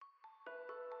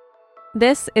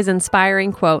This is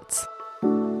Inspiring Quotes.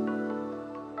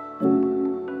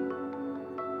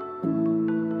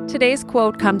 Today's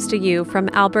quote comes to you from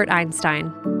Albert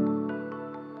Einstein.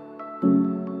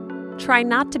 Try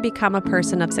not to become a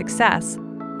person of success,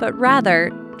 but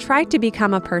rather try to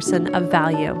become a person of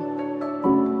value.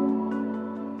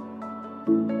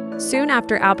 Soon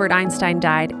after Albert Einstein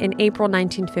died in April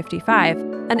 1955,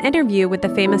 an interview with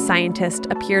the famous scientist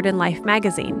appeared in Life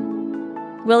magazine.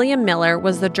 William Miller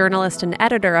was the journalist and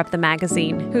editor of the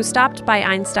magazine who stopped by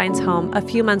Einstein's home a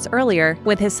few months earlier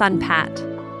with his son Pat.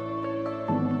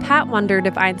 Pat wondered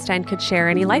if Einstein could share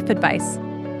any life advice,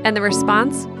 and the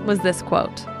response was this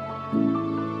quote.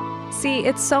 "See,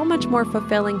 it's so much more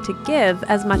fulfilling to give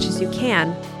as much as you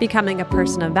can, becoming a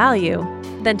person of value,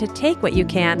 than to take what you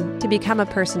can to become a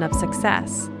person of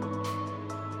success."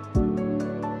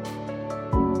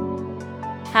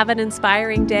 Have an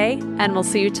inspiring day, and we'll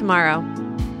see you tomorrow.